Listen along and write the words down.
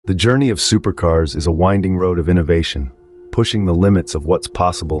The journey of supercars is a winding road of innovation, pushing the limits of what's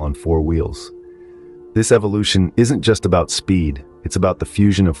possible on four wheels. This evolution isn't just about speed, it's about the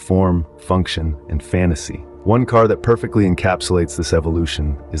fusion of form, function, and fantasy. One car that perfectly encapsulates this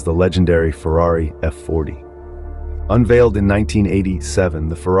evolution is the legendary Ferrari F40. Unveiled in 1987,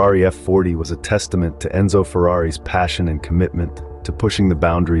 the Ferrari F40 was a testament to Enzo Ferrari's passion and commitment to pushing the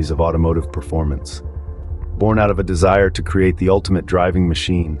boundaries of automotive performance. Born out of a desire to create the ultimate driving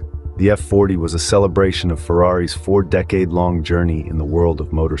machine, the F40 was a celebration of Ferrari's four-decade-long journey in the world of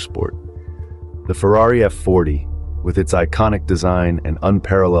motorsport. The Ferrari F40, with its iconic design and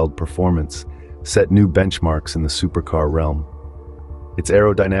unparalleled performance, set new benchmarks in the supercar realm. Its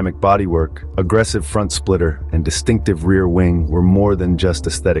aerodynamic bodywork, aggressive front splitter, and distinctive rear wing were more than just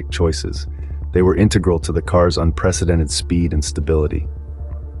aesthetic choices. They were integral to the car's unprecedented speed and stability.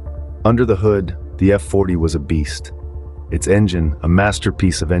 Under the hood, the F40 was a beast. Its engine, a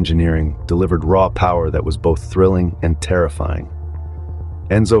masterpiece of engineering, delivered raw power that was both thrilling and terrifying.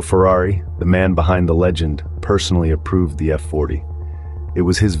 Enzo Ferrari, the man behind the legend, personally approved the F40. It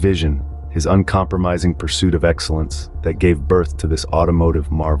was his vision, his uncompromising pursuit of excellence, that gave birth to this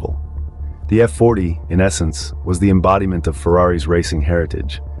automotive marvel. The F40, in essence, was the embodiment of Ferrari's racing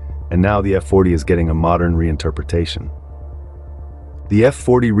heritage, and now the F40 is getting a modern reinterpretation. The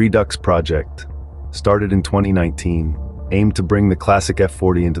F40 Redux project, started in 2019, aimed to bring the classic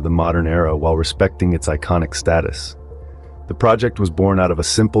F40 into the modern era while respecting its iconic status. The project was born out of a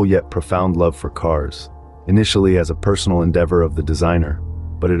simple yet profound love for cars, initially as a personal endeavor of the designer,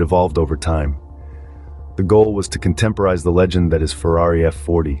 but it evolved over time. The goal was to contemporize the legend that is Ferrari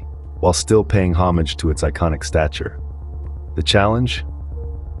F40, while still paying homage to its iconic stature. The challenge?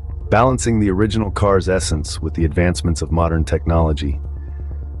 Balancing the original car's essence with the advancements of modern technology.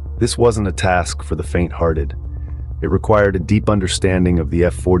 This wasn't a task for the faint-hearted. It required a deep understanding of the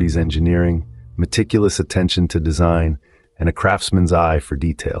F40's engineering, meticulous attention to design, and a craftsman's eye for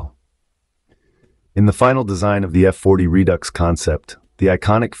detail. In the final design of the F40 Redux concept, the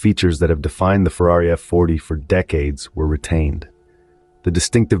iconic features that have defined the Ferrari F40 for decades were retained. The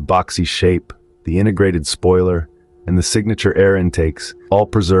distinctive boxy shape, the integrated spoiler, and the signature air intakes, all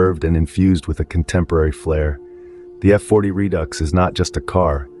preserved and infused with a contemporary flair. The F40 Redux is not just a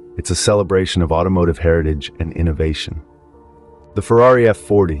car, it's a celebration of automotive heritage and innovation. The Ferrari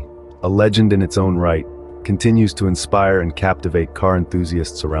F40, a legend in its own right, continues to inspire and captivate car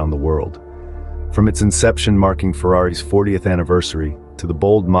enthusiasts around the world. From its inception marking Ferrari's 40th anniversary to the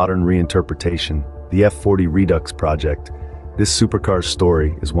bold modern reinterpretation, the F40 Redux project, this supercar's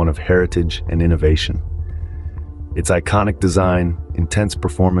story is one of heritage and innovation. Its iconic design, intense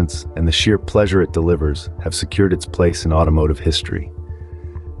performance, and the sheer pleasure it delivers have secured its place in automotive history.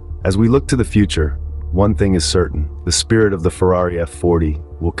 As we look to the future, one thing is certain: the spirit of the Ferrari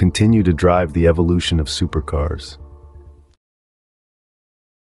F40 will continue to drive the evolution of supercars.